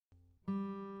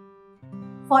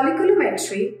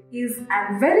Folliculometry is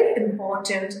a very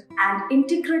important and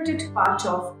integrated part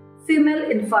of female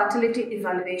infertility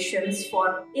evaluations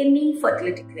for any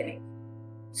fertility clinic.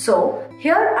 So,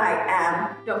 here I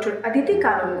am, Dr. Aditi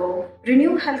Kanungo,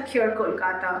 Renew Healthcare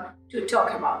Kolkata, to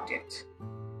talk about it.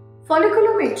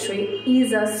 Folliculometry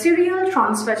is a serial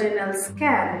transvaginal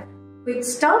scan which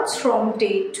starts from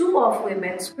day 2 of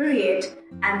women's period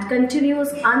and continues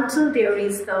until there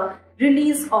is the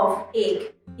release of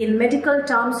egg, in medical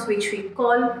terms which we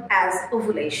call as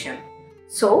ovulation.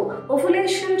 So,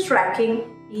 ovulation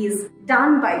tracking is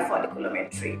done by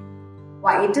folliculometry.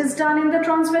 Why it is done in the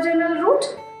transvaginal route?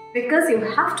 Because you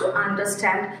have to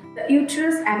understand the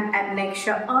uterus and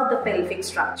adnexia are the pelvic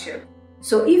structure.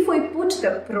 So if we put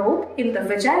the probe in the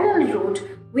vaginal route,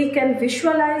 we can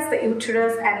visualize the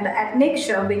uterus and the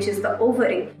adnexia, which is the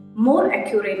ovary, more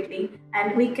accurately,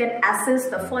 and we can assess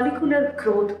the follicular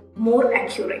growth more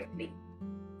accurately.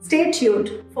 Stay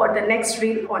tuned for the next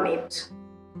reel on it.